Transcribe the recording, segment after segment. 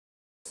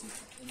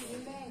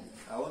Amen.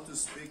 I want to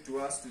speak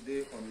to us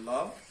today on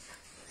love.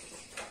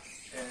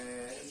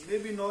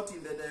 Maybe not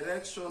in the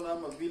direction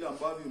ama vile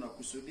ambavyo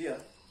unakusudia,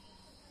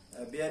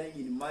 bearing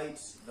in mind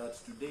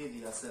that today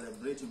they are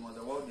celebrating, or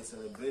the world is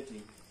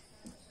celebrating,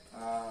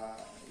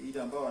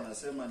 ile ambao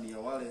wanasema ni ya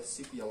wale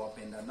siku ya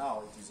wapenda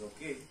nao. It is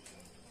okay,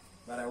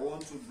 but I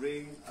want to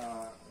bring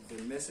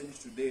the message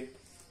today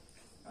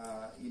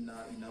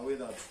in a way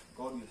that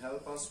God will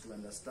help us to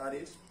understand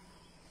it.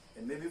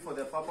 And maybe for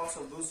the purpose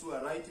of those who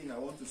are writing, I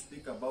want to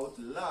speak about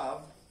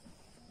love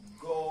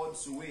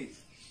God's way.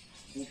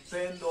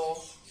 Upendo,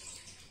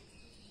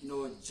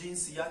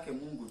 jinsi yake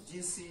Mungu,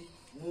 jinsi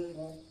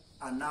Mungu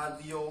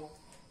anavyo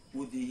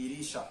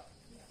udhihirisha.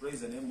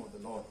 Praise the name of the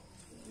Lord.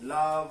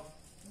 Love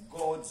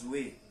God's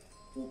way.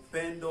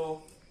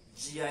 Upendo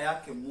njia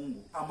yake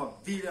Mungu, ama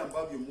vile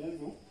ambavyo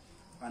Mungu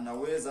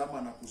anaweza ama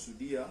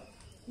anakusudia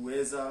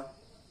kuweza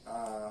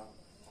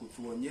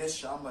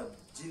kutuonyesha, ama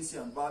jinsi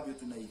ambavyo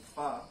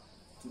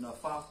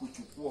tunafaa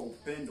kuchukua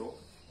upendo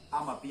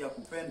ama pia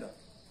kupenda.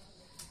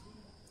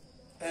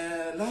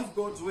 Love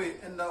God's way.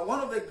 And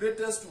one of the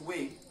greatest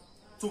way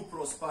to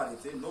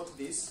prosperity, note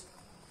this,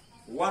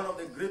 one of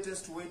the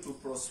greatest way to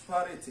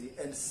prosperity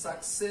and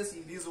success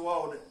in this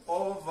world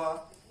over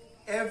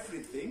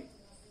everything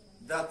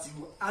that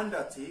you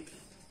undertake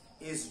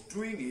is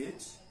doing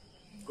it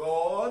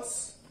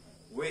God's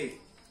way.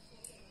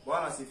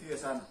 Bwana asifiwe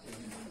sana.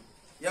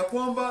 Ya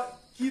kwamba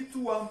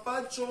kitu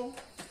ambacho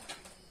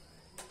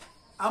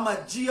ama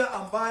njia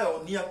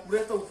ambayo ni ya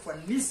kuleta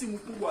ufanisi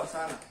mkubwa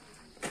sana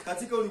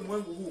katika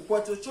ulimwengu huu,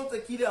 kwa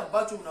chochote kile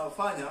ambacho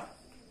unafanya,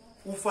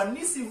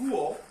 ufanisi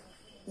huo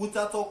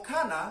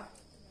utatokana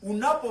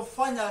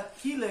unapofanya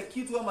kile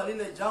kitu ama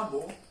lile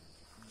jambo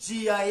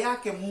njia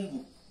yake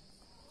Mungu,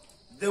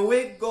 the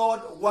way God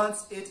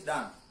wants it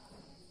done.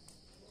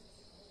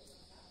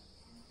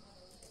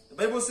 The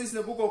Bible says in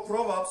the book of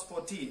Proverbs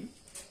 14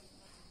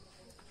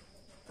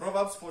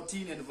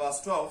 and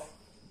verse 12,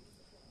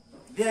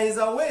 there is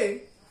a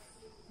way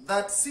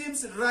that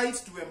seems right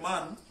to a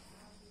man,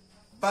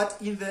 but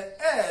in the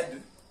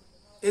end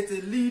it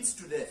leads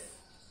to death.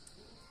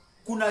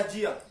 Kuna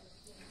njia.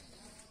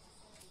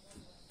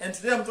 And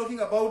today I'm talking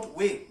about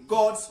way,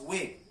 God's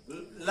way.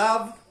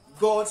 Love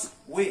God's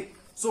way.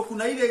 So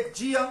kuna ile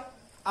njia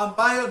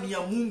ambayo ni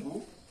ya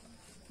Mungu,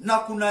 na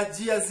kuna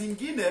njia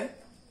zingine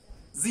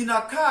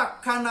zinakaa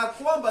kana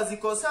kwamba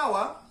ziko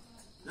sawa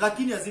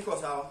lakini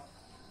haziko sawa.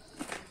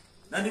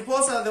 Na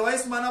ndiposa the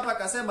wise man hapa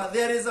akasema,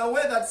 there is a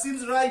way that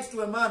seems right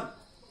to a man.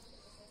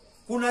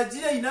 Kuna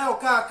njia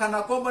inayokaa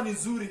kana kwamba ni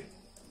nzuri.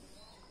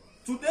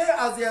 Today,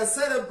 as they are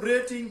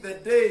celebrating the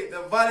day, the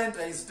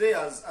Valentine's Day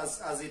as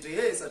it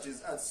is,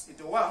 as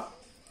it were,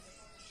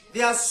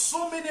 there are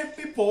so many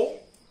people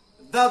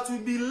that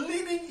will be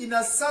living in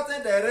a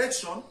certain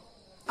direction,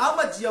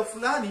 ama njia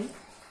fulani,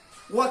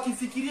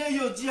 wakifikiria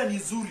hiyo njia ni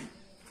nzuri.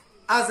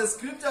 As the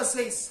scripture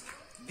says,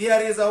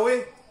 there is a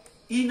way,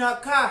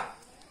 inakaa,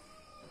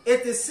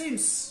 it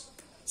seems.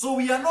 So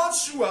we are not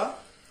sure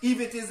if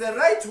it is the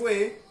right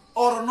way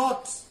or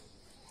not.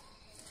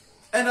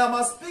 And I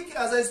must speak,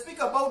 as I speak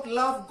about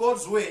love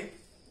God's way,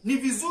 ni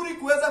vizuri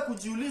kuweza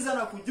kujiuliza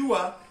na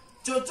kujua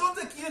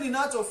chochote kile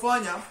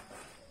ninachofanya,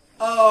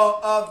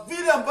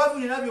 vile ambavyo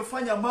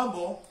ninavyofanya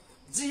mambo,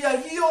 njia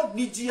hiyo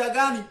ni njia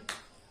gani?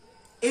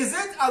 Is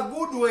it a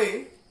good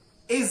way?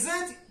 Is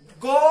it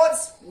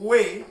God's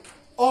way?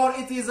 Or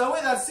it is a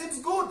way that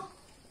seems good?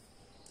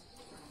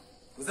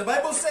 Because the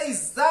Bible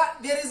says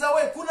that there is a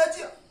way, kuna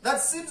njia,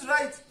 that seems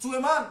right to a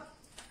man.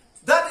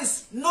 That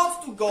is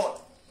not to God,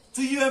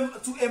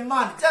 to a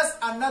man, just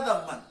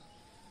another man.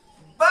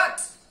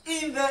 But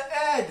in the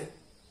end,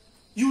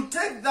 you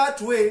take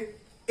that way,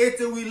 it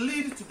will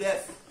lead to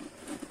death.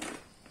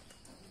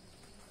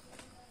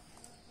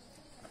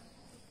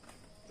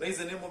 Praise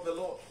the name of the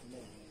Lord.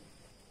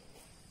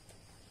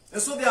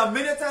 And so there are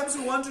many times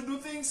we want to do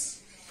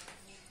things,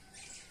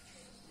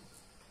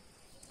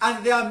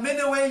 and there are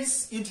many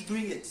ways into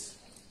doing it.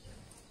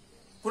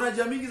 Kuna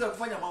njia mingi za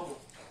kufanya mambo.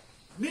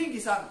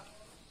 Mingi sana.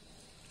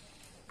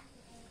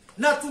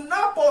 Na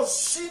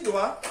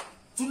tunaposhindwa,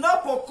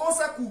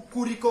 tunapokosa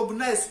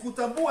kurecognize,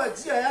 kutambua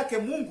njia yake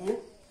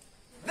Mungu,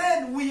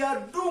 then we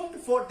are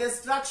doomed for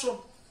destruction.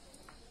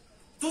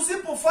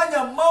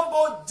 Tusipofanya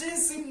mambo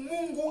jinsi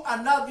Mungu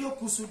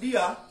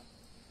anavyokusudia,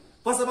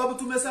 kwa sababu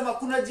tumesema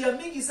kuna njia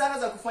mingi sana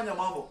za kufanya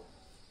mambo.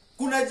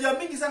 Kuna njia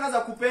mingi sana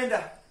za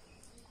kupenda.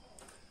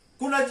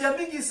 Kuna njia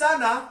mingi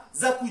sana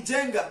za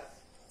kujenga.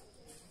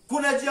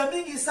 Kuna njia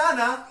mingi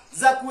sana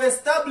za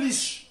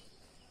kuestablish.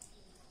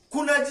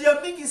 Kuna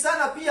njia mingi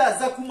sana pia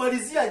za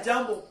kumalizia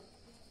jambo.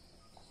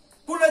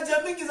 Kuna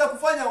njia mingi za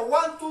kufanya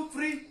 1, 2,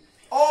 3,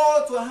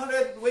 all to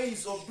 100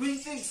 ways of doing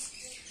things.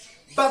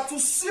 But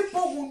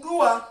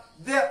tusipogundua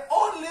the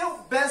only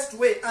best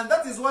way, and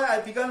that is why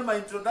I began my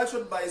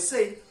introduction by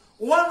saying,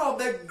 one of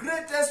the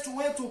greatest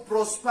way to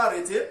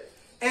prosperity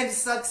and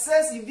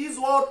success in this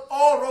world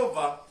all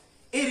over,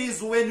 it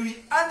is when we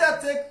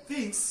undertake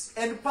things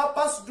and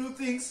purpose do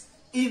things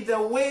in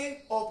the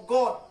way of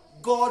God,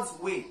 God's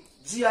way.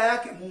 Njia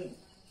yake Mungu.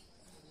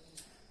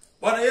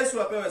 Bwana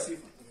Yesu apewe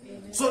sifa.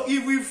 So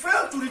if we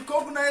fail to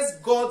recognize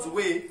God's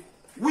way,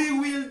 we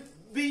will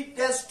be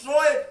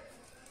destroyed.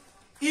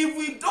 If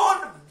we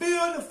don't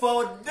build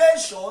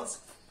foundations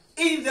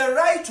in the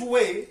right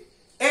way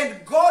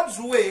and God's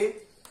way,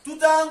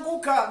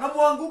 tutaanguka na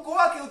mwanguko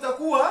wake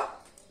utakuwa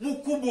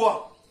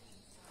mkubwa.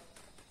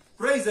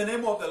 Praise the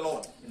name of the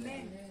Lord.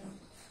 Amen.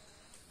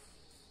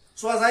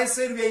 So as I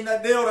said, we are in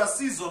a day or a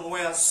season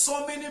where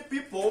so many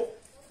people,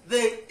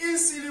 they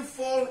easily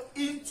fall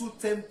into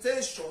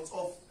temptations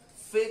of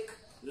fake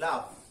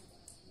love.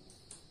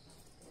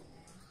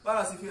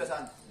 Bwana sifiwe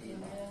sana.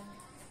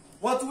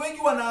 Watu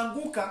wengi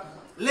wanaanguka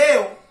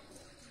leo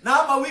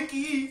na ama wiki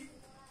hii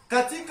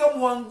katika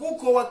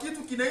mwanguko wa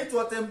kitu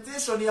kinaitwa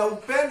temptation ya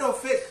upendo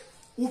fake,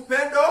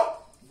 upendo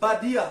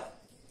badia,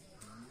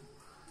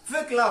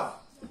 fake love.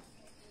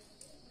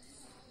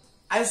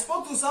 I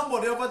spoke to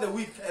somebody over the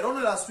week, I don't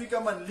know last week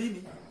ama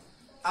lini,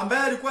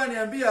 ambaye alikuwa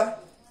ananiambia,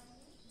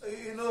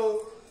 you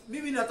know,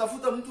 mimi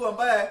natafuta mtu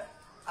ambaye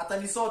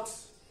atanisort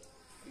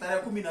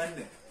tarehe 14.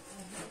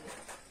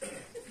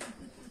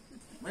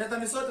 Mwenye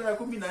atanisort tarehe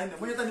 14,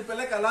 mwenye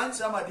atanipeleka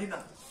lunch ama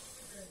dinner.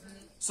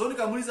 So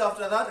nikamuuliza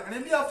after that,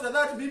 akaniambia after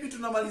that mimi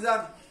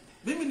tunamalizana.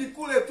 Mimi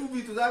nikule tu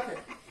vitu zake.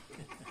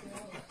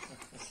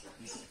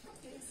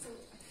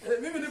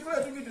 Mimi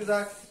nikule tu vitu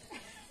zake.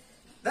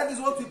 That is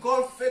what we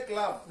call fake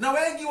love. Na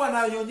wengi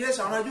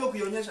wanaionyesha, wanajua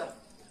kuionyesha.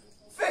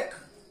 Fake.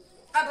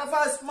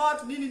 Atafaa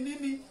smart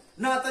nini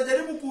na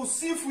atajaribu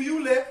kusifu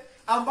yule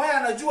ambaye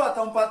anajua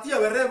atampatia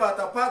wherever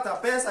atapata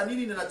pesa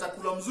nini na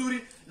chakula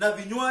mzuri na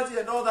vinywaji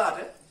and all that.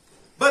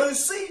 But you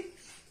see,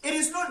 it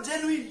is not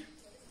genuine.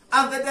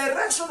 And the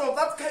direction of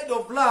that kind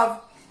of love,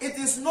 it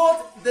is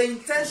not the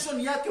intention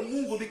yake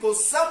Mungu,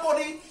 because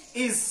somebody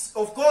is,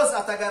 of course,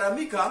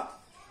 atagaramika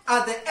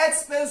at the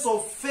expense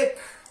of fake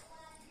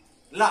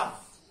love.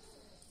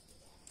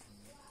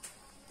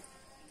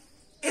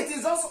 It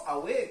is also a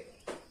way.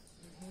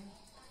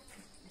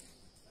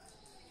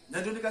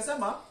 Na ndio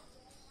nikasema,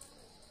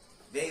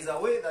 there is a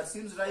way that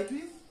seems right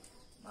with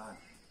man,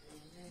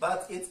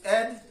 but its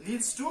end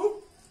leads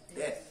to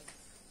death.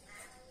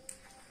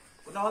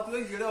 Kuna watu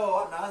wengi leo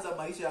wanaanza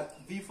maisha ya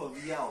vifo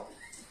vyao.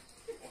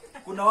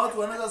 Kuna watu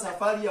wanaanza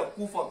safari ya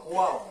kufa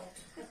kwao,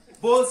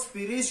 both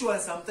spiritual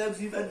and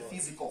sometimes even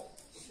physical.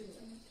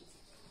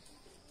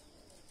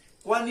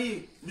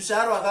 Kwani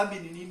mshahara wa dhambi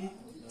ni nini?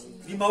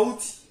 Ni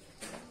mauti.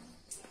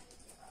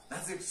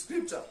 That's the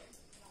scripture.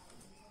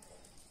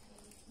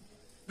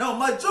 Now,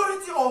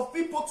 majority of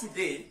people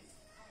today,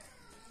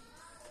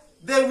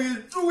 they will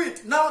do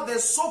it. Now, the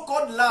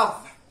so-called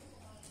love.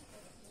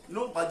 You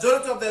know,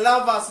 majority of the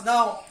lovers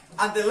now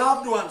and the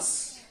loved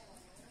ones,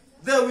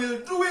 they will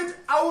do it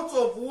out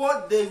of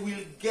what they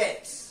will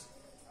get.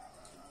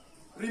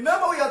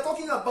 Remember, we are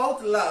talking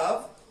about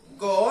love,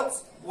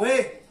 God's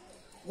way.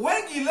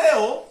 Wengi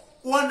leo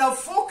wana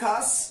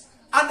focus,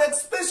 and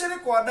especially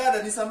kwa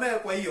dada nisamehe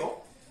kwa hiyo,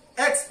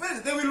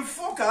 they will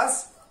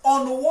focus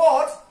on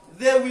what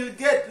they will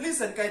get.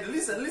 Listen, kindly,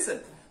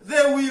 listen.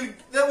 They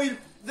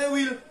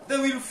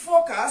will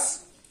focus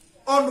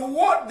on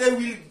what they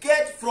will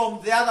get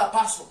from the other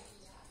person.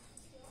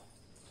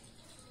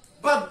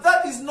 But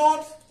that is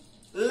not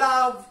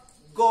love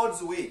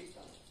God's way.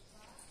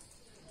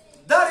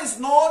 That is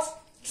not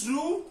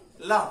true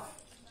love.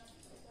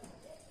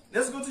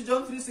 Let's go to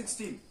John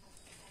 3:16.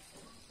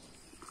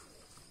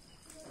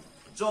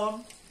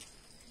 John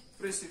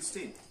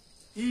 3:16.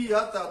 Hii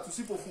hata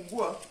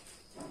tusipofungua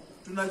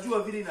tunajua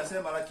vile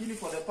inasema, lakini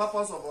for the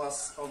purpose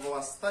of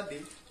our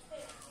study,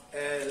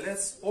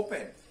 let's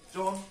open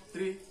John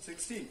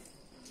 3:16.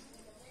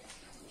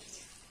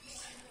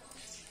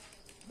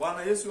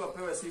 Bwana Yesu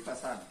apewe sifa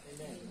sana.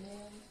 Amen.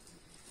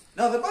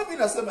 Now the Bible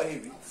inasema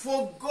hivi,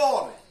 for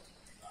God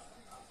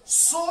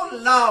so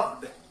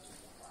loved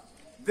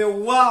the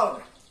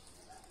world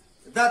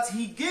that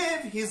he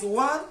gave his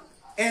one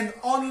and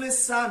only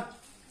Son,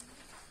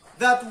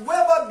 that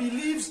whoever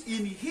believes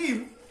in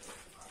him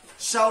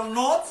shall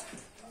not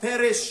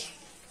perish,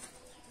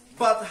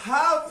 but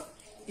have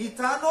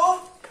eternal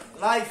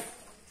life.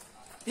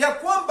 Ya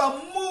kwamba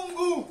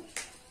Mungu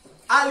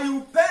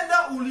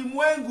aliupenda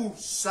ulimwengu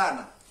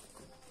sana.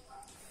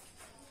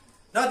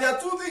 Now there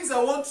are two things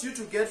I want you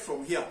to get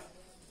from here.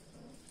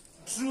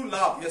 True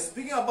love. We are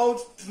speaking about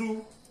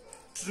true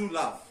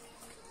love.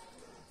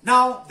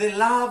 Now the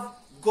love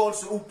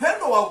God's,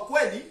 upendo wa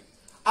ukweli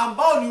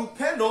ambao ni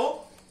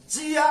upendo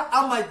jia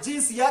ama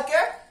jinsi yake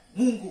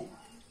Mungu.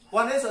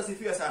 Bwana Yesu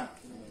asifiwe sana.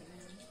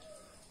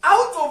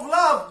 Out of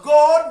love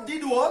God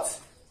did what?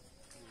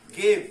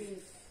 Gave.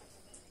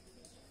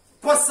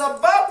 Kwa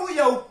sababu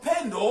ya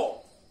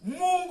upendo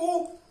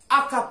Mungu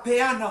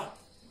akapeana.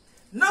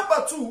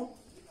 Number two,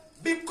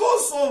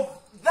 because of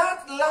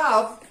that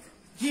love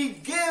he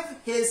gave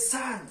his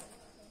Son.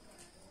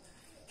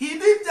 He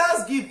didn't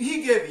just give,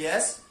 he gave,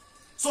 yes.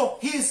 So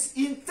his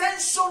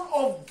intention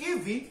of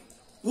giving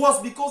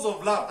was because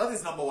of love. That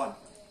is number one.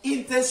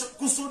 Intention,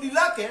 kusudi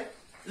lake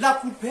la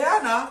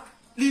kupeana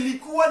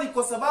lilikuwa ni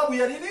kwa sababu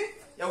ya nini?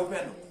 Ya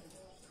upendo.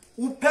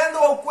 Upendo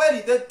wa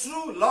ukweli, the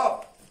true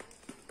love.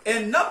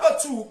 And number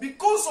two,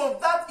 because of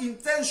that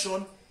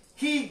intention,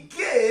 he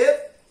gave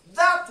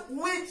that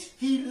which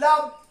he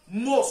loved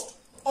most,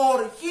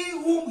 or he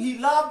whom he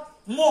loved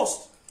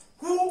most,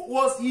 who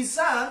was his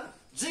son,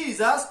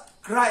 Jesus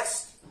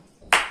Christ.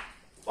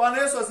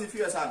 Amen.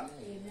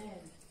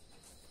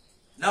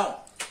 Now,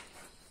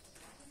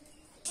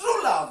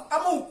 true love,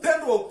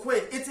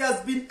 it has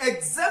been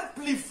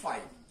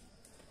exemplified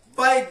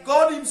by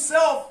God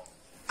himself,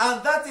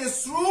 and that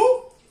is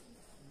through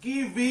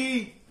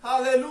giving.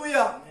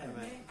 Hallelujah.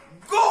 Amen.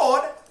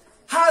 God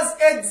has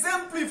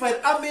exemplified,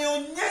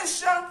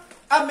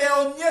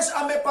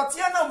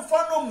 amepatiana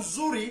mfano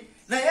mzuri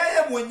na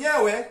yeye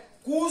mwenyewe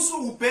kuhusu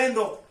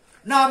upendo,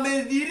 na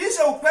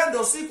amedhihirisha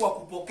upendo si kwa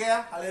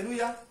kupokea.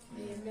 Hallelujah.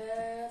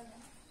 Amen.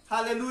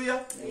 Hallelujah.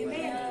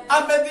 Amen.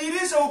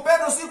 Amedhihirisha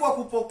upendo si kwa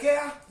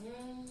kupokea.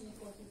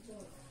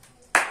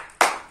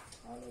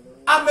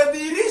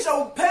 Amedhihirisha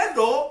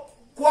upendo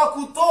kwa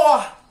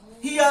kutoa.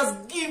 He has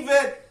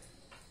given.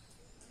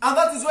 And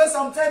that is why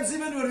sometimes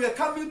even when we are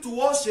coming to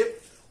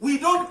worship, we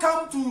don't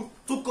come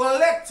to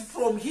collect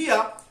from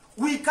here.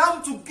 We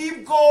come to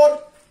give God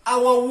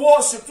our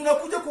worship.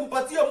 Tunakuja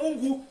kumpatia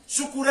Mungu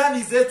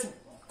shukurani zetu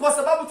kwa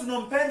sababu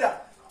tunampenda.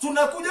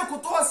 Tunakuja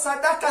kutoa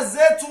sadaka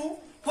zetu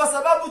kwa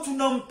sababu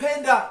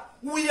tunampenda.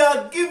 We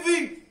are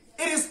giving.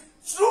 It is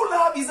true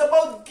love is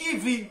about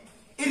giving.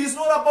 It is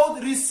not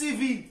about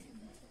receiving.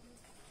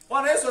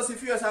 Bwana Yesu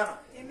asifiwe sana.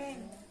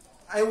 Amen.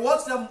 I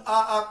watched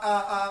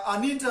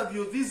an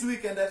interview this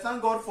week, and I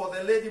thank God for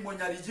the lady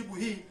mwenye alijibu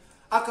hii.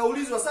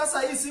 Akaulizwa,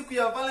 sasa hii siku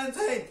ya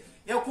Valentine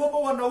ya kwamba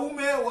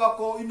wanaume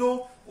wako,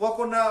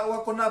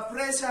 wako na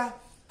pressure,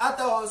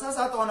 hata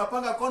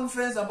wanapanga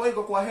conference ambayo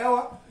iko kwa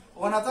hewa,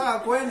 wanataka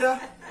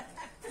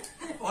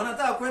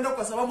kwenda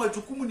kwa sababu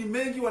majukumu ni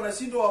mengi,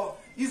 wanashindwa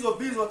hizo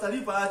bills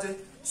watalipa aje.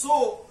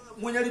 So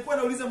mwenye alikuwa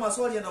anauliza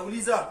maswali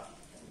anauliza,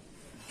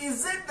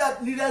 is it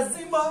that ni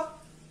lazima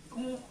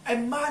a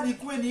man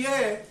ikuwe ni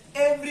yeye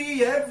every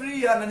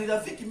year, na ni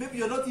rafiki, maybe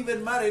you're not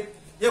even married,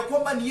 ya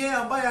kwamba ni yeye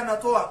ambaye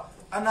anatoa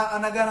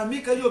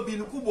anagaramika hiyo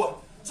bill kubwa?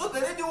 So the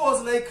lady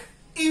was like,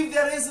 if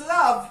there is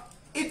love,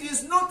 it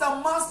is not a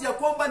must ya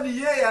kwamba ni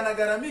yeye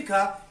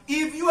anagaramika.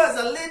 If you as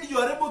a lady you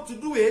are able to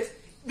do it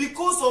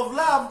because of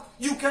love,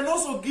 you can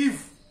also give.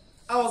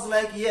 I was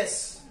like,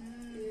 yes.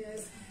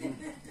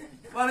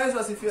 I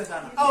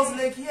was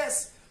like,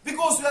 yes,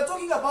 because we are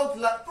talking about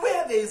love.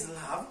 Where there is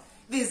love,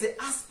 there is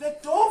the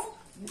aspect of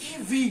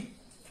giving.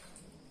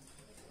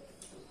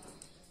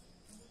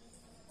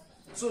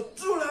 So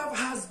true love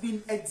has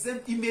been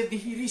exempt,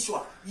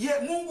 imedhihirishwa.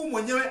 Mungu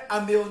mwenyewe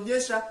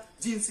ameonyesha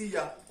jinsi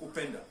ya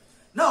kupenda.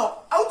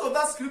 Now, out of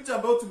that scripture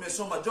ambayo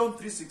tumesoma, John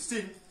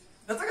 3:16,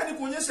 nataka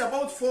nikuonyesha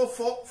about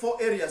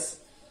four areas.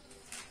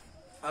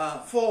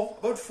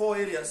 About four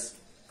areas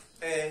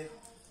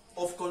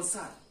of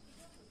concern.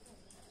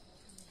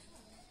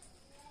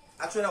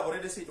 Actually, I've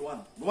already said one.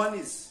 One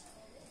is,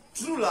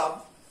 true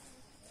love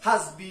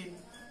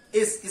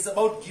is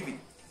about giving.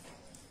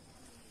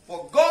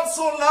 For God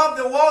so loved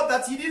the world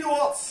that he did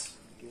what?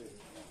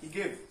 He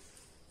gave.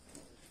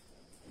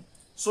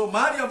 So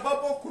mahali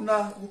ambapo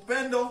kuna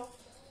upendo,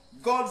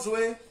 God's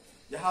way,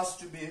 there has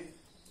to be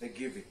the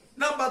giving.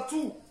 Number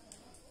two,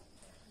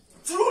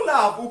 true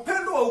love,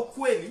 upendo wa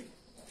ukweli,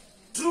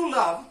 true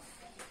love,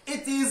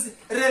 it is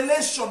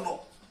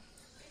relational.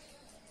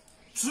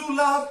 True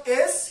love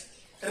is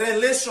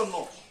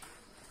relational.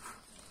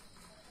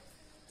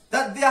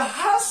 That there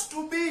has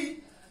to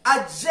be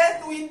a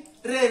genuine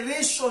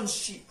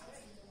relationship.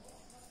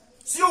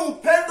 Sio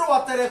upendo wa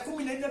tarehe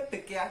 14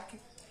 peke yake.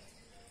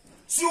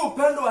 Sio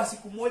upendo wa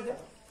siku moja.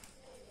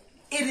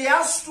 It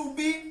has to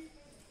be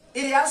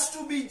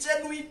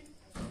genuine,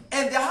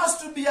 and there has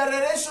to be a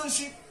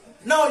relationship.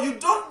 Now, you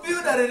don't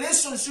build a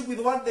relationship with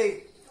one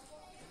day.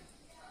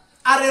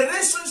 A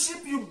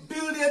relationship, you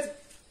build it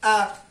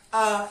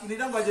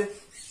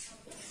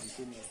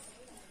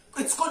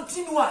it's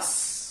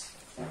continuous.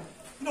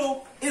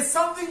 It's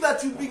something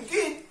that you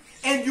begin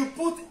and you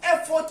put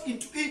effort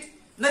into it.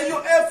 Now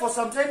your effort,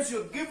 sometimes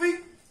you're giving,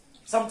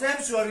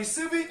 sometimes you are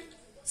receiving,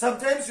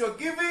 sometimes you're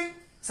giving,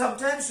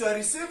 sometimes you are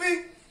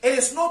receiving. It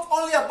is not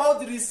only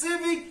about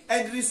receiving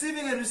and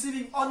receiving and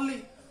receiving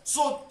only.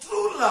 So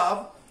true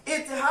love,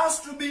 it has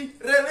to be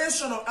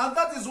relational. And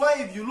that is why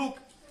if you look,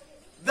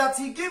 that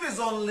he gave his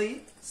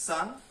only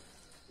son,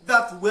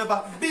 that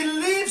whoever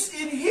believes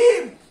in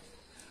him.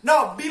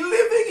 Now,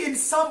 believing in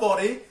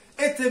somebody,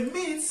 it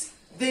means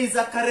there is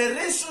a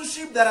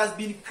relationship that has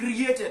been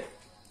created.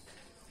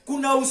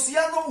 Kuna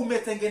uhusiano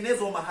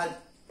umetengenezwa mahali.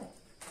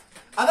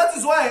 And that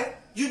is why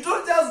you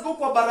don't just go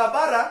kwa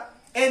barabara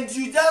and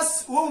you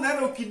just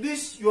unaenda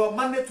ukidish your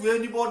money to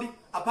anybody.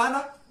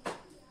 Hapana.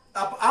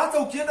 Hata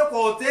ukienda kwa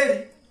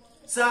hoteli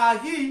saa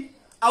hii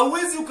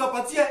hauwezi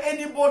ukapatia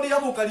anybody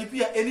ama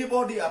ukalipia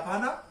anybody.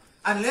 Hapana.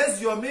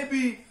 Unless you are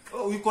maybe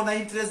uko na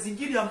interest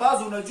zingine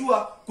ambazo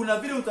unajua kuna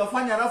vile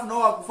utafanya alafu na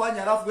wao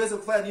kufanya alafu uweze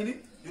kufanya nini?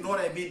 You know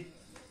what I mean?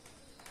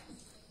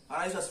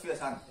 Anaisha spia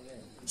sana.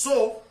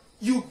 So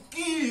you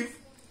give,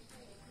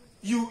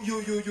 you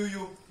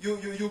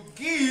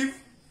give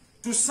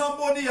to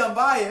somebody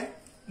ambaye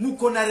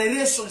muko na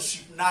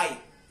relationship naye.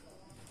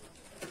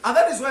 And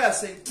that is why I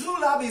say true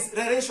love is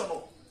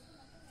relational.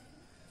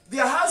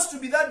 There has to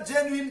be that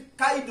genuine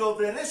kind of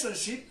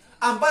relationship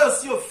ambayo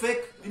sio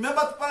fake.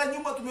 Remember pale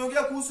nyuma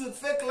tumeongea kuhusu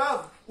fake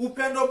love,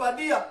 upendo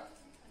badia.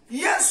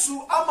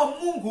 Yesu ama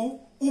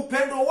Mungu,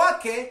 upendo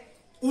wake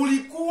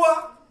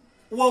ulikuwa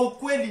wa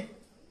ukweli.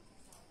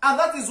 And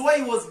that is why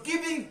he was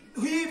giving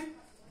him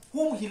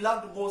whom he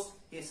loved most,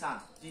 his son,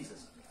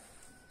 Jesus.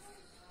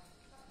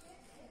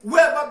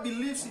 Whoever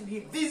believes in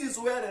him, this is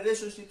where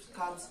relationships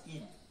comes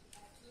in.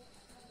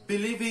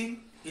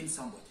 Believing in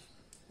somebody.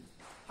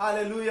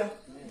 Hallelujah.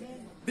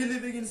 Amen.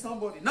 Believing in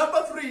somebody.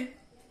 Number 3,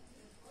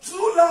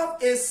 true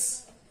love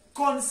is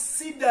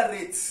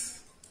considerate.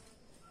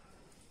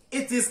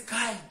 It is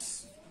kind.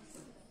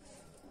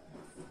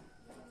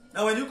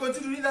 Now when you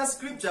continue to read that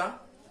scripture,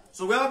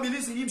 so whoever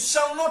believes in him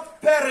shall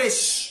not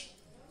perish.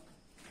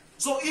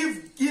 So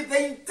if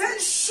the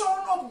intention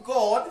of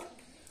God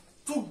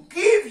to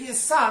give his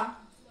son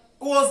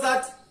was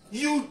that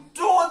you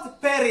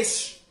don't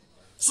perish,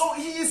 so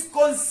he is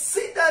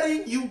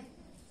considering you.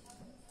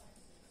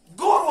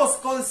 God was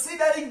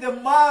considering the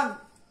man,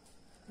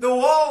 the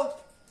world,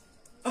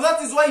 and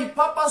that is why he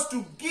purposed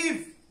to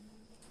give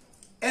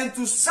and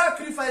to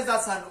sacrifice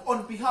that son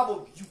on behalf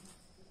of you.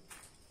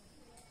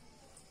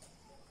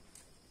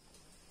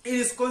 It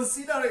is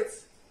considerate.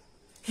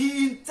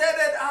 He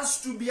intended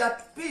us to be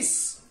at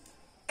peace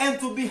and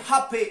to be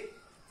happy.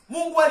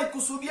 Mungu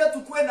alikusudia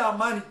tukue na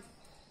amani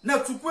na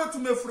tukue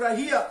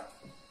tumefurahia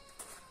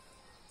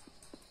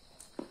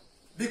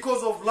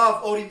because of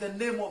love, or in the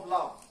name of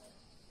love.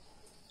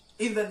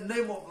 In the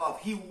name of love.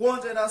 He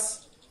wanted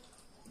us,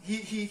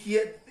 he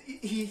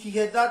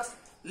had that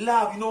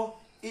love, you know,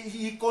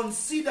 he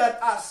considered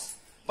us.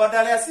 But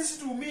aliasisi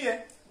tumie,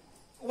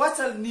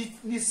 wacha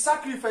ni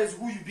sacrifice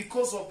huyu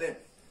because of them.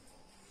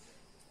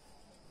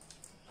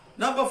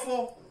 Number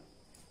 4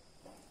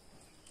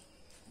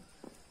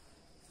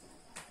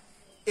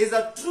 is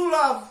that true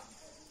love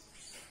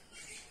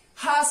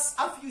has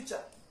a future.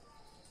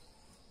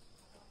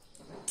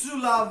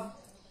 True love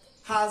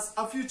has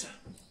a future.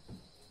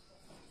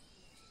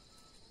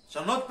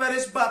 Shall not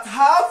perish but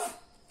have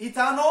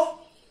eternal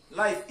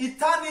life.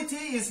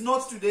 Eternity is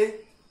not today.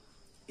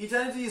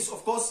 Eternity is,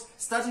 of course,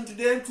 starting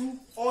today to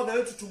all the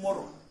way to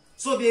tomorrow.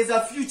 So there is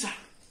a future.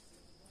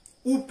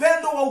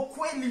 Upendo wa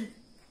ukweli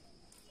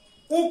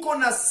uko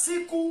na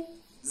siku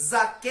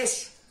za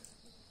kesho.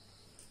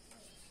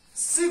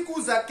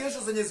 Siku za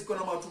kesho zenye ziko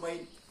na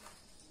matumaini.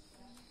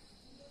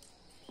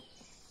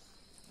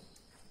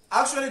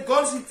 Actually,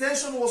 God's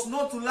intention was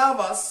not to love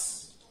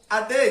us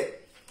a day.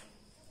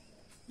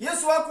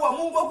 Yesu hakuwa,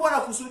 Mungu hakuwa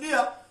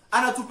anakusudia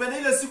anatupenda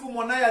ile siku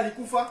mwanae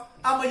alikufa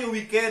ama hiyo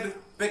weekend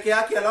peke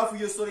yake alafu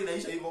hiyo story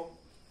inaisha hivyo.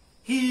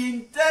 He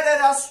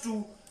intended us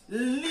to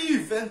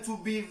live and to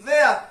be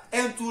there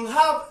and to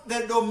have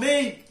the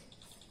domain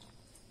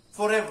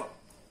forever.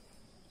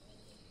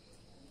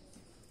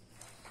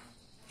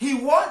 He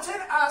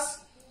wanted us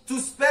to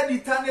spend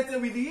eternity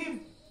with him.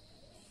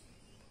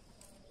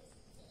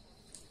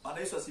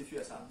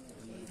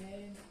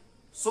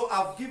 So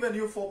I've given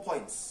you 4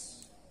 points.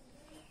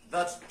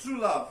 That true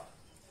love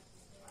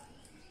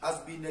has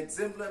been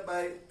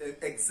exemplified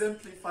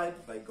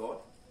by God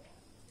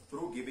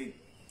through giving.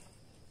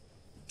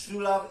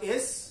 True love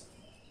is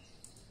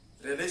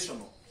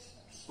relational.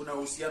 Kuna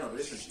uhusiano,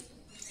 relationship.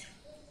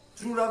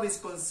 True love is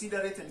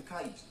considerate and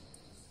kind.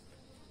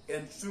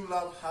 And true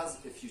love has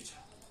a future.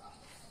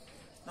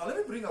 Now let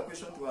me bring a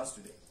question to us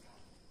today.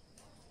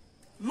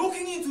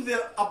 Looking into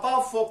the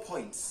above 4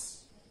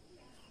 points,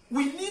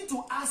 we need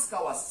to ask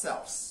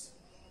ourselves,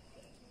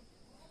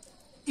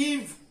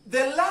 if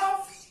the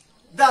love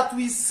that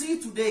we see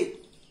today,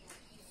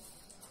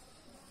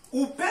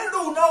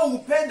 upendo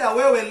unaoupenda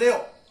wewe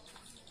leo,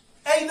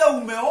 either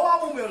umeoa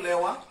ama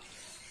umeolewa,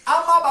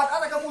 ama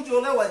hata kama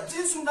hujaolewa,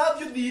 jinsi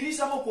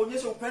unavyodhihirisha ama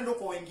kuonyesha upendo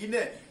kwa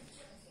wengine,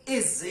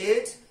 is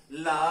it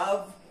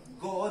love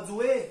God's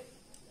way?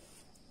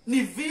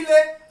 Ni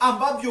vile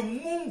ambavyo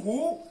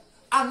Mungu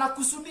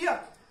anakusudia.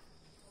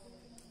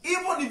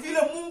 Hivyo ni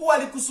vile Mungu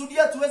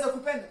alikusudia tuweze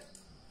kupenda.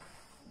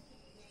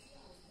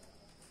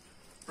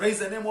 Praise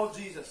the name of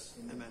Jesus.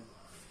 Amen.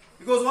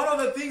 Because one of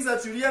the things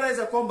that you realize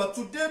is that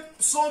today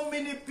so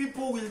many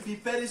people will be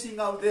perishing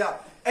out there.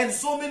 And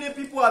so many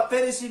people are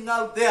perishing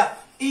out there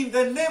in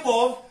the name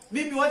of,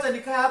 mimi wacha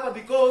nikae hapa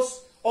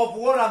because of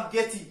what I'm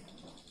getting.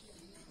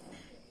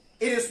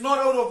 It is not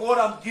out of what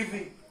I'm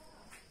giving.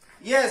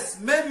 Yes,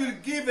 men will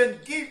give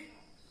and give.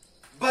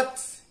 But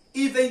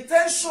if the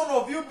intention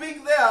of you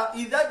being there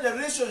in that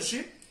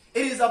relationship,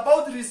 it is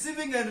about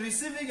receiving and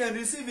receiving and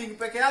receiving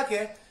peke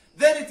yake,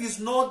 then it is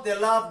not the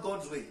love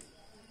God's way.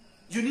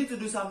 You need to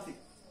do something.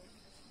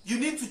 You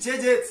need to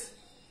change it.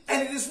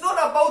 And it is not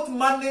about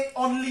money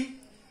only.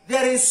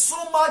 There is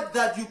so much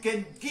that you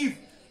can give.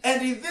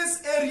 And in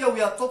this area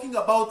we are talking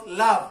about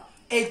love.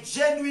 A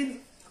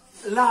genuine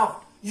love.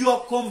 You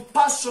are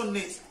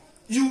compassionate.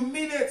 You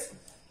mean it.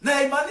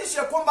 Na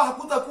imaanisha kwamba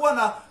hakutakuwa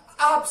na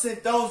ups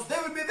and downs. They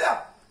will be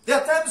there. There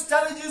are times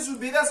challenges will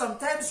be there.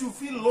 Sometimes you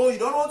feel low. You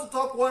don't want to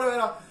talk,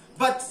 whatever.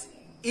 But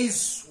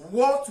is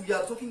what we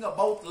are talking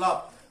about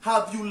love.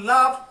 Have you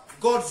loved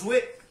God's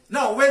way?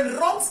 Now, when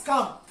wrongs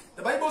come,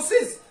 the Bible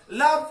says,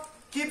 love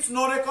keeps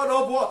no record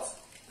of what?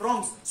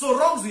 Wrongs. So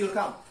wrongs will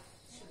come.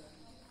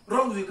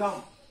 Wrongs will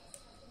come.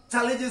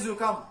 Challenges will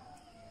come.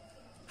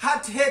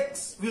 Heart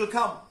hate will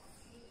come.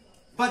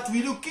 But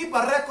will you keep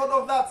a record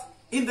of that?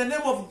 In the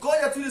name of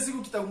God, yatule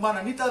siku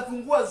kitaumana.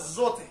 Nitafungua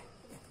zote.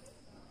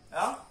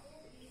 Yeah?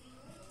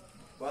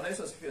 Bwana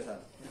Yesu asifiwe sana.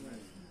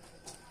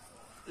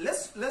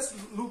 Let's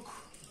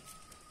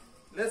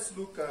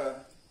look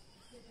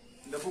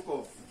in the book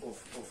of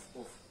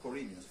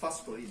Corinthians, 1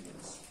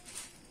 Corinthians.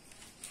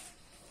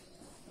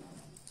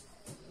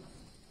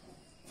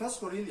 1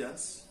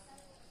 Corinthians.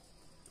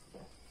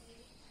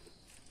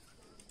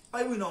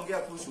 Bible inaongea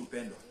kuhusu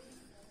upendo.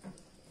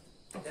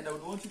 And I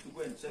would want you to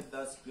go and check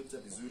that scripture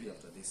vizuri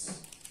after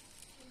this.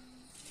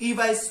 If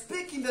I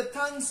speak in the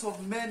tongues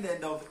of men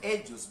and of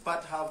angels,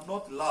 but have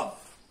not love,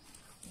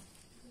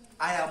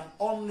 I am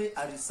only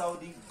a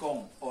resounding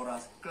gong or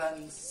a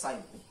clanging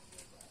cymbal.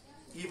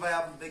 If I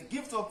have the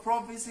gift of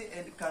prophecy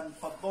and can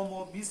fathom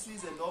all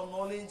mysteries and all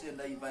knowledge, and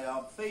if I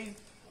have faith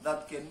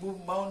that can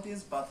move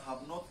mountains but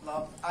have not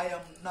love, I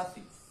am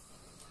nothing.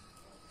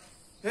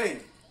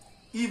 Hey,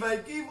 if I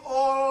give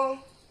all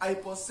I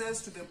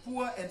possess to the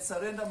poor and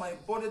surrender my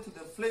body to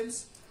the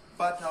flames,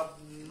 but have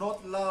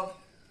not love,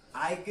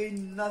 I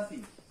gain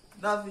nothing.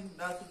 Nothing.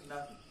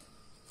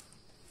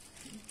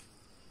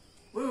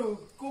 Wewe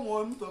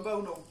kama mtu ambaye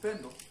una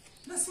upendo,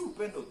 na si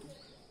upendo tu.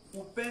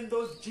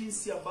 Upendo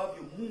jinsi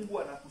ambavyo Mungu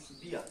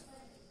anakusudia.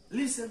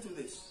 Listen to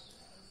this.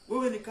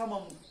 Wewe ni kama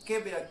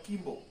mkebe ya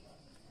kimbo.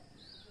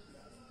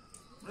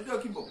 Unajua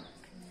kimbo?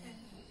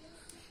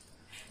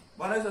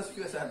 Bwana Yesu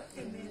asifiwe sana.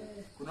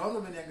 Kuna watu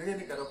wameniangalia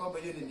nikana kwamba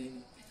hiyo ni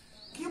nini?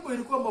 Kimbo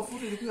ilikuwa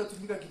mafuta, ilikuwa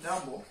inatumika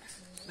kitambo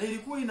na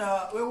ilikuwa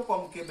inawekwa kwa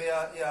mkebe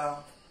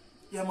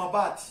ya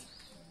mabati.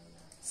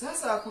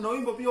 Sasa kuna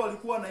wimbo pia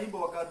walikuwa naimba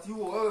wakati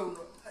huo, wewe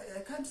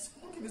can't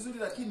sikumbuki vizuri,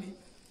 lakini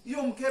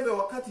hiyo mkebe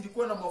wakati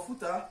ilikuwa na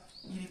mafuta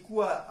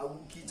ilikuwa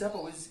ukichapa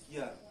huwezi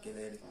sikia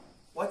kelele.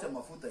 Wacha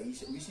mafuta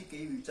ishe, uishike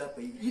hivi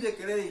uchape hivi. Ile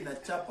kelele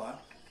inachapa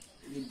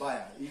ni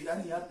mbaya.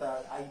 Yaani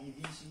hata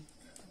hairidhishi.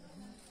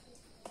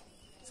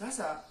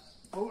 Sasa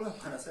Paulo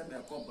anasema ya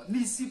kwamba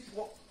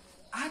nisipo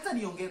hata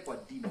niongee kwa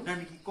dini na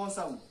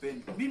nikikosa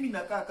upendo, mimi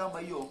nakaa kama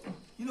hiyo,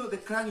 the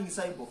clanging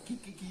cymbal,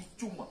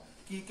 kichuma,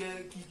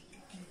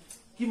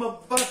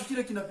 kimabati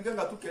kile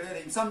kinapiganga tu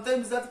kelele.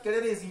 Sometimes that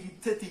kelele is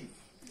irritating.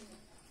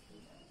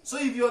 So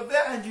if you're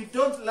there and you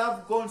don't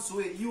love God's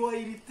way, you are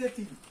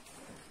irritating.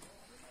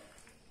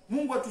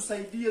 Mungu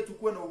atusaidie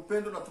tukue na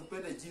upendo na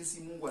tupende jinsi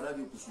Mungu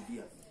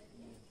anavyokusudia.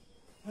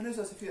 Bwana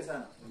Yesu asifiwe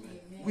sana.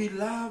 We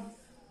love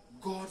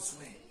God's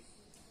way.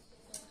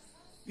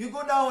 You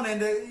go down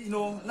and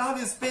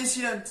love is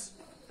patient.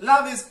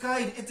 Love is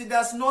kind. It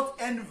does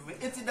not envy.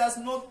 It does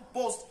not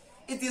boast.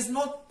 It is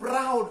not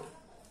proud.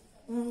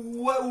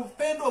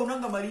 Upendo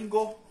unanga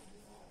maringo.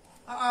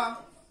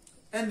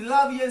 And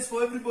love is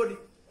for everybody.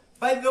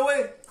 By the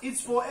way,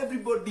 it's for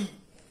everybody.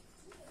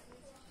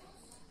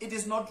 It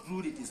is not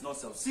rude. It is not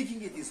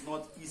self-seeking. It is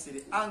not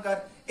easily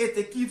angered.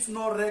 It keeps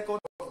no record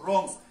of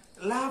wrongs.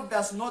 Love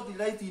does not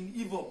delight in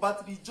evil,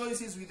 but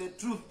rejoices with the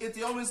truth.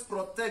 It always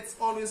protects,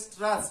 always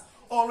trusts,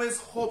 always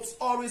hopes,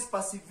 always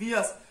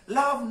perseveres.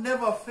 Love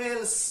never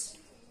fails.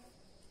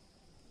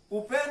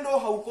 Upendo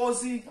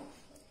haukosi.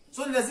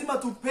 So ni lazima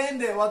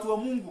tupende watu wa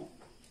Mungu.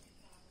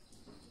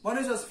 Bwana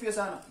Yesu asifiwe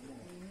sana.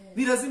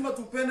 Ni lazima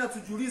tupende,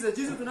 tujiulize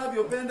jinsi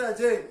tunavyopenda.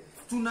 Je,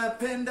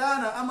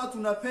 tunapendana ama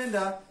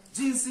tunapenda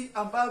jinsi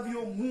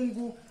ambavyo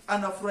Mungu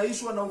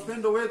anafurahishwa na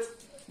upendo wetu?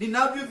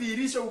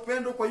 Ninavyodhihirisha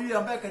upendo kwa yule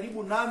ambaye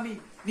karibu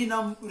nami,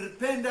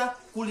 ninampenda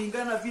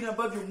kulingana vile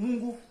ambavyo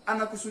Mungu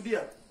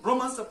anakusudia.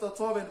 Romans chapter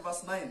 12 and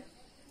verse 9.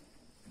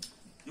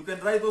 You can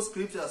write those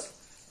scriptures.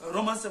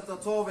 Romans chapter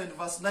 12 and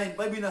verse 9.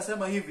 Bible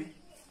inasema hivi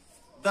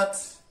that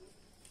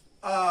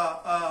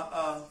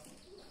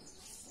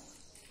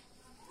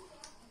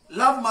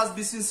love must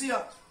be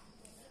sincere.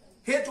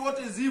 Hate what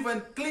is evil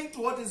and cling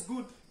to what is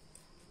good.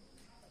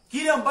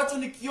 Kile ambacho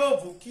ni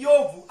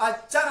kiovu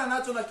achana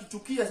nacho na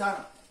kichukia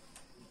sana.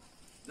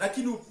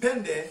 Lakini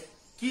upende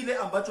kile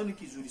ambacho ni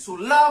kizuri. So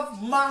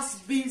love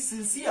must be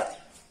sincere.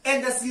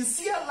 And the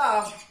sincere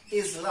love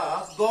is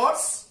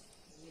God's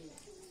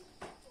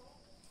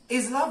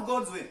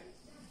way.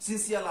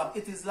 Sincere love,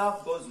 it is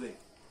love God's way.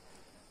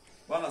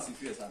 Bwana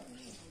asifiwe sana.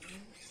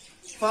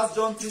 1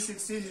 John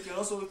 3:16, you can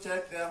also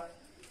check there.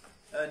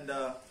 And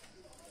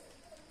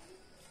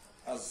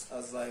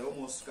as I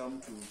almost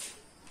come to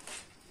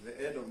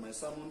the end of my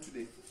sermon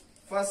today,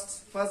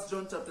 First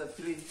John chapter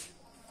 3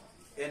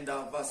 and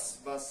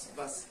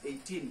verse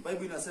 18.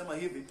 Bible inasema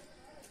hivi,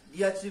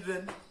 dear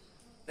children,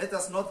 let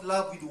us not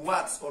love with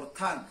words or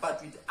tongue,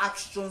 but with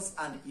actions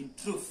and in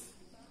truth.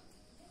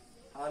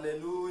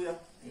 Hallelujah.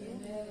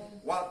 Amen.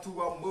 Watu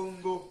wa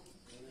Mungu,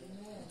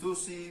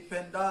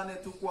 tusipendane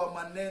tu kwa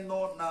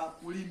maneno na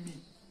ulimi.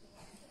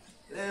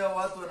 Leo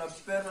watu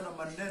wanapenda na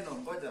maneno.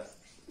 Ngoja.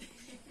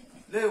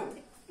 Leo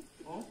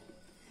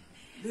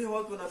leo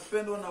watu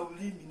wanapendwa na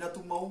ulimi na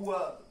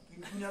tumaua,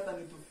 wengine hata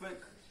ni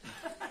tufake.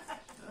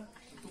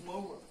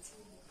 Tumaua.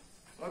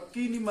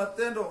 Lakini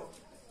matendo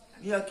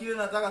ni akili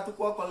nataka tu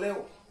kwako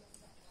leo.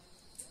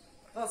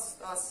 That's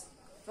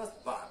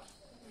bad.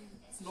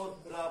 It's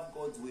not love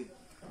God's way.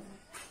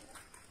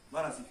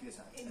 Bwana sifiwe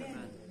sana.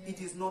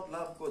 It is not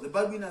love God. The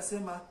Bible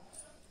inasema,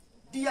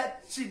 dear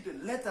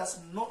children, let us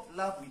not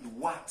love with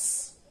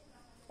words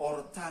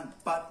or tongue,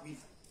 but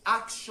with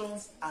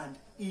actions and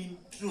in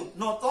truth.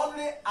 Not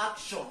only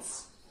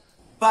actions,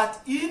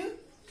 but in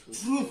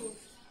truth.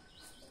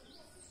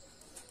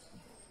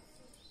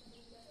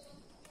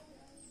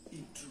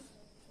 In truth.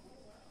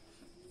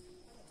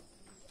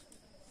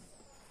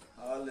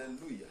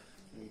 Hallelujah.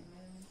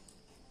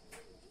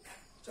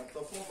 Chapter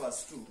 4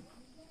 verse 2.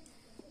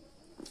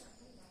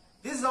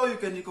 This is how you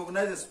can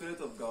recognize the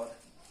Spirit of God.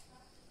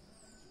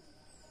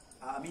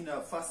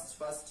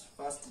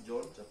 First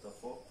John chapter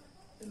 4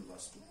 and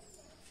verse 2.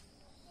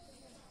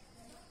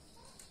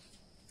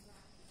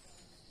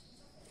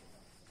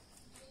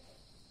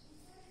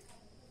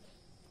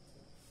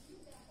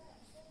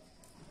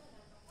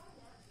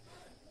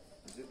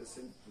 Is it the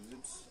same? Is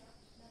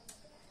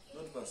it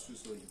not verse 2,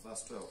 sorry,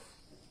 verse 12.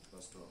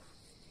 Verse 12.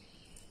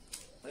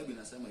 Bible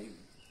inasema hivi.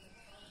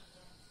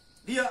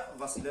 Dear,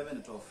 verse 11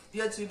 and 12.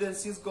 Dear children,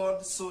 since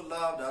God so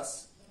loved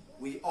us,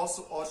 we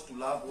also ought to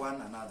love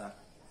one another.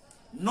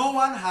 No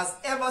one has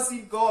ever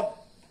seen God,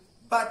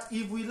 but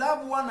if we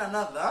love one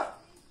another,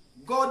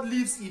 God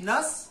lives in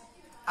us,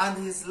 and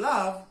his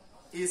love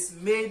is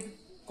made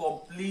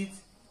complete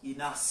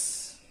in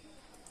us.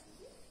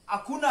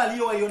 Hakuna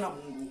aliyewaiona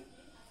Mungu.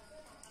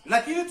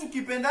 Lakini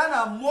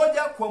tukipendana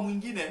mmoja kwa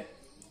mwingine,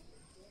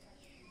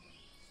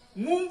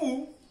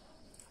 Mungu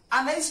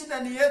anaishi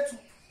ndani yetu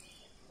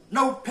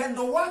na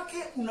upendo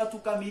wake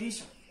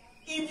unatukamilisha.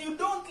 If you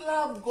don't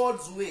love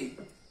God's way,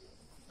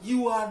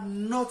 you are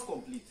not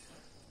complete.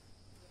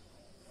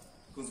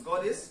 Because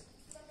God is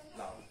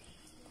love.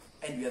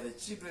 And we are the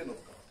children of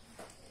God.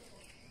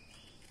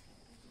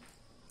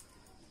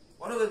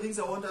 One of the things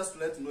I want us to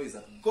let you know is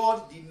that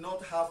God did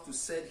not have to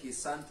send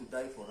his son to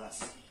die for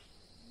us.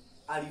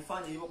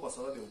 Alifanya hivyo kwa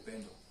sababu ya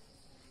upendo.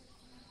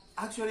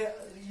 Actually,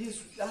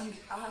 Yesu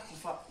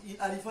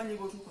alifanya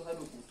hivyo tu kwa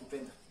sababu ya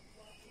kutupenda.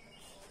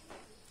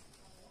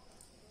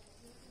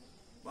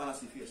 Bwana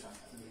sifiwe sana.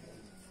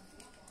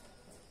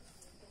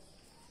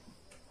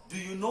 Do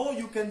you know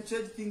you can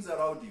change things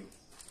around you?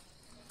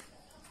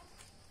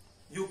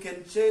 You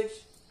can change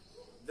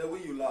the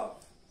way you love.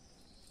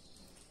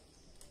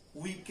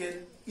 We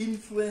can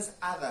influence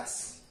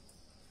others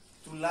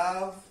to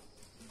love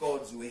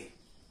God's way.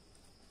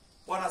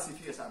 Bwana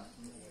sifiwe sana.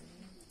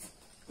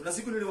 Kuna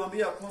siku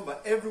niliwaambia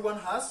kwamba everyone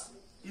has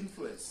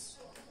influence.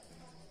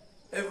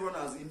 Everyone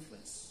has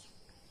influence.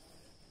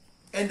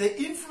 And the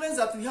influence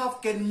that we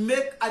have can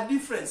make a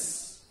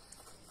difference.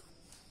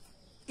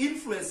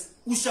 Influence,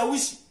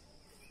 ushawishi.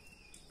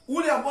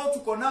 Ule ambao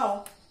tuko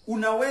nao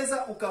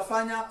unaweza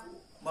ukafanya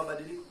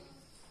mabadiliko.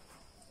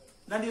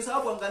 Na ndio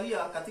sababu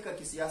angalia katika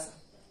kisiasa.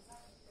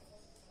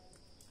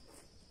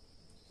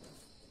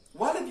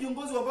 Wale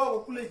viongozi ambao wako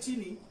kule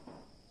chini,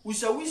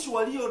 ushawishi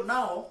walio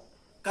nao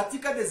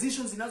katika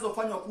decisions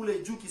zinazofanywa kule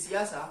juu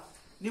kisiasa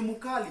ni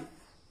mkali.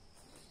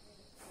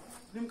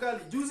 Ni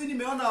mkali. Juzi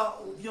nimeona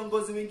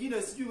viongozi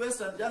wengine sijui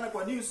Western jana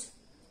kwa news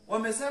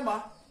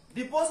wamesema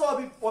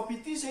diposa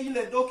wapitishe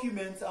ile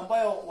document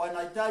ambayo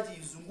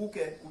wanahitaji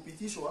izunguke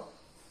kupitishwa,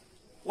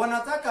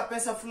 wanataka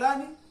pesa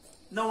fulani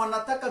na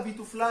wanataka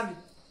vitu fulani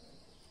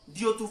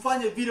ndio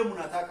tufanye vile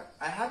mnataka.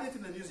 I heard it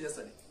in the news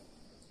yesterday.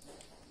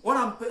 What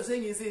I'm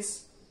saying is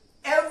this: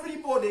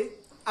 everybody,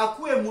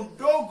 akuwe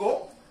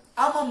mdogo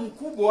ama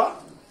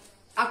mkubwa,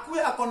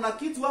 akuwe akona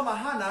kitu ama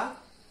hana,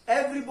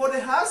 everybody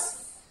has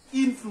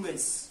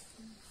influence.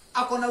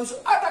 Akona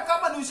ushawishi, hata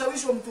kama ni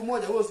ushawishi wa mtu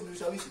mmoja, huo si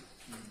ushawishi.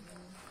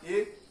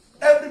 Yeah?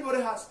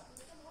 Everybody has.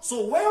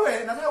 So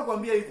wewe nataka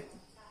kuambia hivi,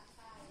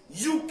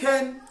 you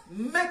can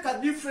make a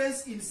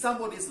difference in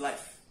somebody's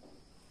life.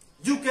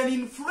 You can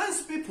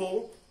influence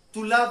people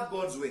to love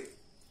God's way.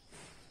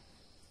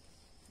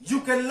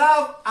 You can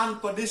love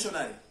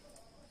unconditionally,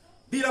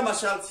 bila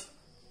masharti.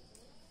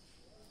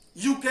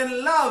 You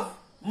can love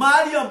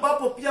mahali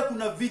ambapo pia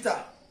kuna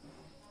vita.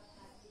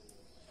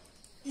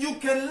 You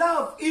can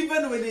love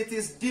even when it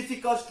is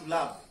difficult to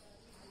love.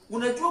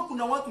 Unajua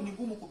kuna watu ni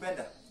ngumu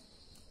kupenda.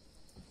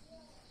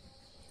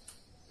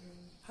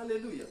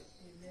 Hallelujah.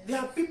 There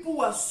are people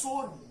who are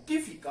so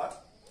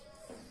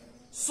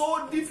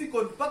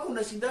difficult mpaka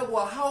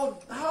unashindagwa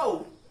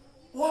how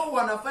wao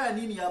wanafanya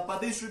nini hapa.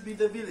 They should be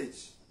the village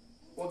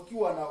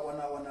wakiwa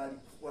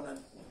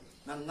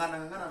ngana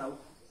na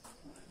huko,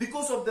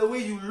 because of the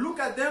way you look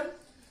at them.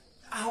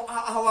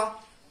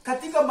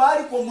 Katika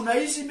mahali kwa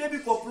mnaishi, maybe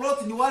kwa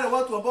plot, ni wale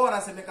watu ambao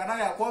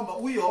wanasemekana ya kwamba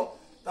huyo,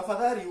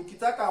 tafadhali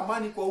ukitaka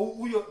amani kwa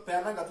huyo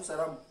peananga tu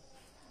salamu.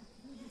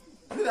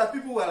 There are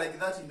people who are like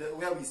that in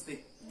where we stay.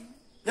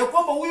 Ya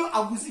kwamba huyo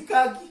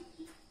aguzikagi.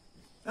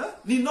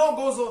 Ni no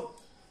goes on.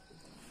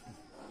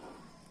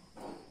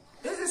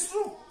 This is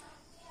true.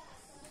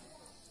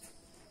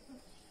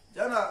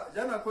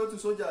 Jana kwetu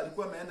soja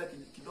alikuwa ameenda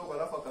kidogo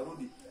alafu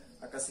akarudi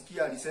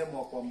akasikia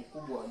alisemwa kwa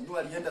mkubwa. Ndio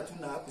alienda tu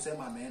na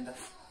kusema ameenda.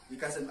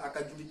 Ikasema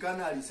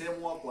akajulikana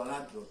alisemwa kwa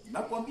landlord.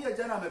 Nakwambia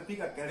jana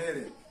amepiga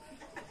kelele.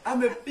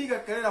 Amepiga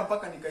kelele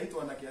mpaka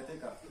nikaitwa na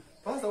kiateka.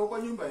 Sasa huko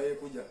nyumba yeye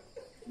kuja.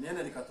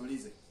 Niende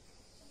nikatulize.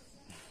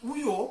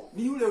 Huyo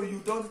ni yule you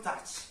don't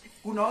touch.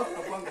 Kuna watu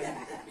wanakuanga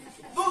hivyo.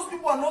 Those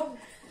people are not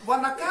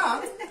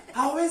wanakaa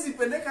hawezi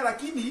pendeka,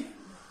 lakini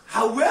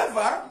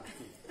however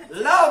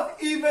love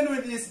even when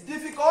it is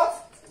difficult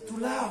to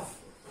love.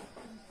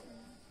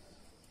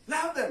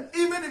 Love them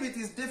even if it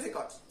is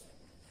difficult.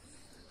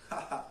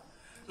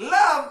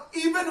 Love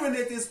even when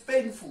it is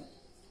painful.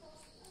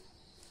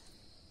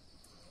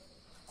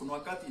 Kuna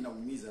wakati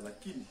inaumiza,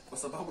 lakini kwa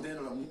sababu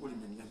neno la Mungu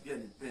limeniambia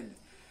nipende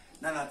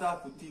na nataka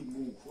kutii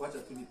Mungu, acha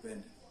tu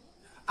nipende.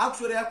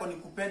 Actually yako ni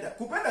kupenda.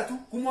 Kupenda tu,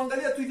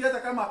 kumwangalia tu hivi hata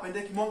kama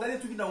apendeki, muangalie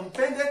tu na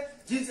umpende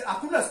jinsi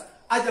hakuna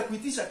haja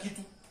kuitisha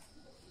kitu.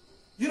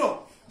 You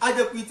know,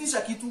 haja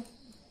kuitisha kitu.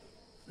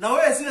 Na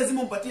wewe si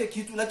lazima umpatie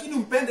kitu, lakini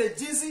umpende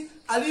jinsi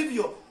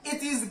alivyo.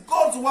 It is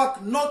God's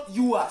work, not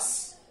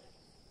yours.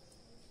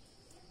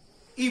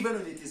 Even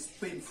when it is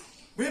painful.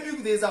 Maybe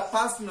there is a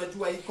past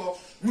unajua iko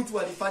mtu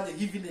alifanya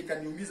hivi na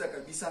ikaniumiza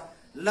kabisa.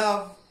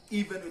 Love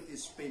even when it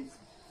is painful.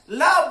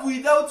 Love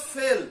without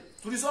fail.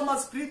 Tulisoma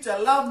scripture,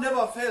 love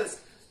never fails.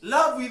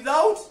 Love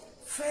without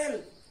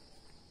fail.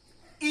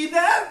 In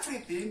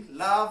everything,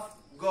 love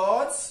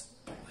God's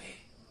way.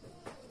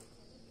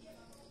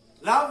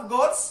 Love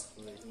God's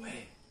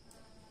way.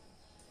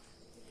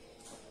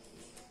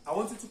 I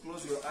want you to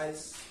close your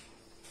eyes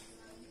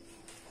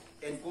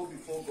and go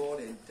before God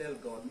and tell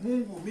God,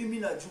 Mungu, mimi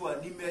najua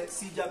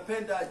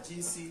sijapenda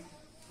jinsi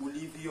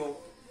ulivyo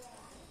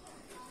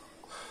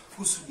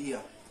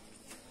kusudia.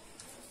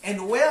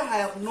 And where I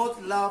have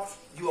not loved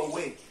your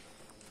way,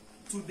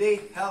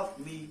 today help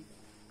me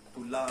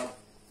to love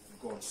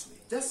God's way.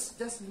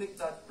 Just make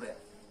that prayer.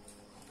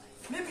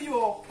 Maybe you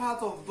are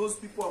part of those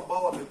people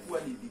ambao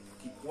wamekuwa ni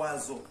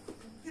kikwazo.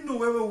 You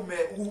know,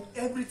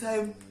 every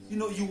time, you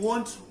know, you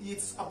want,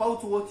 it's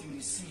about what you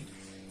receive.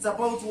 It's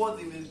about what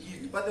they will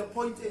give you. But the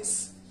point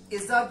is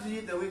that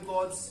really the way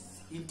God's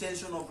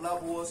intention of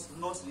love was?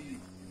 Not really.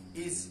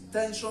 His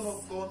intention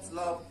of God's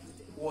love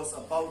was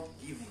about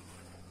giving.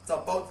 It's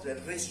about the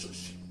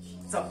relationship.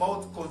 It's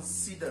about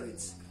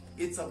considerate.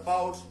 It's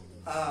about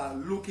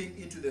looking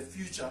into the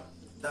future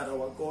that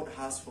our God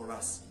has for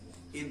us.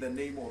 In the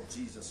name of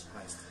Jesus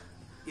Christ.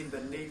 In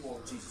the name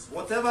of Jesus.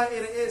 Whatever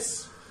it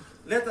is,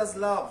 let us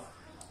love.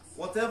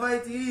 Whatever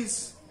it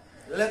is,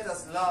 let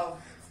us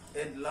love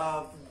and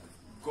love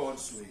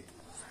God's way.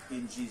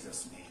 In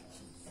Jesus' name.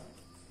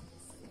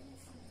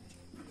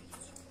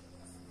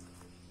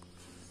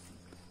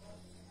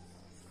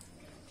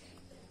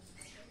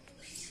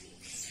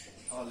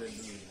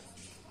 Hallelujah.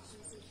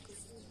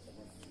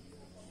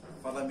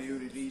 Father, may you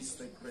release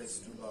the grace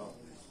to love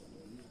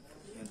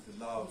and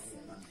to love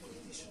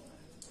unconditionally.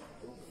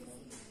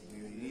 May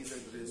you release the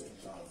grace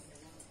to love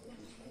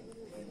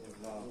and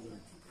to love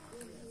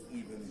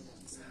even when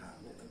it's hard.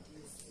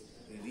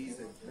 Release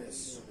the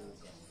grace, oh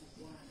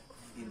God,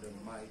 in the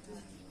mighty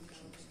name of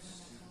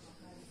Jesus.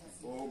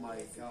 Oh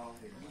my God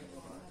and my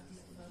Father,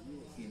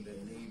 in the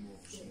name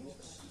of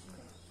Jesus,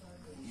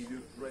 I give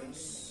you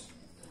praise,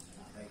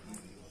 I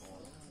give you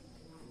honor.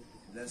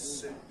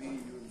 Blessed be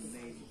your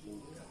name, O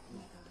God,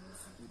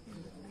 in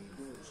the name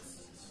of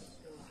Jesus.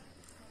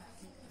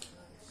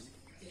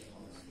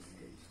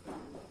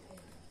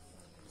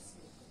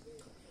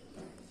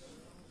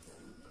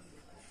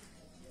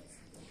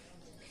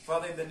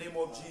 Father, in the name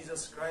of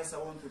Jesus Christ, I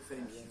want to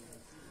thank you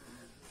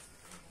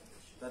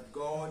that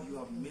God, you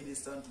have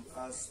ministered to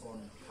us on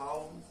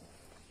how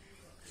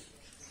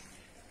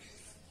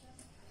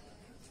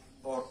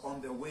or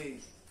on the way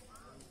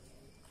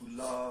to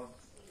love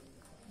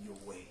your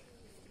way.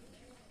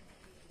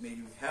 May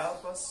you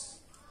help us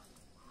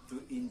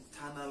to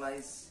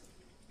internalize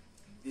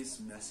this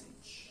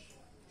message,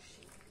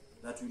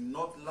 that we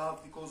not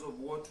love because of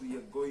what we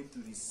are going to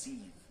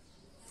receive,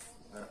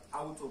 but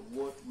out of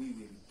what we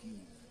will give,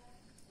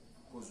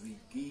 because we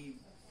give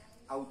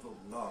out of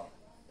love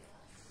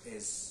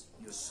as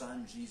your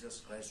Son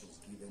Jesus Christ was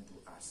given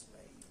to us by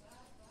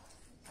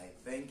you. I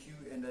thank you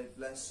and I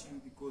bless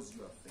you because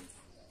you are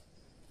faithful.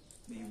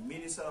 May you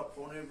minister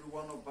upon every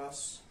one of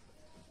us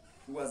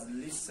who has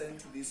listened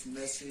to this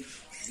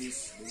message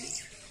this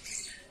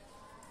day.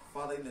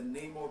 Father, in the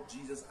name of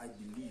Jesus, I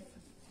believe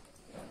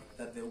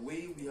that the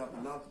way we have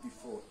loved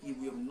before, if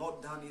we have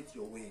not done it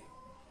your way,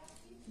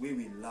 we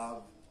will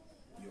love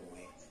your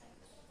way.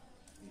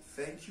 We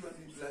thank you and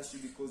we bless you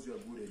because you are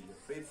good and you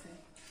are faithful.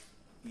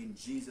 In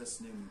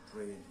Jesus' name we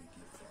pray and we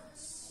give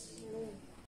thanks.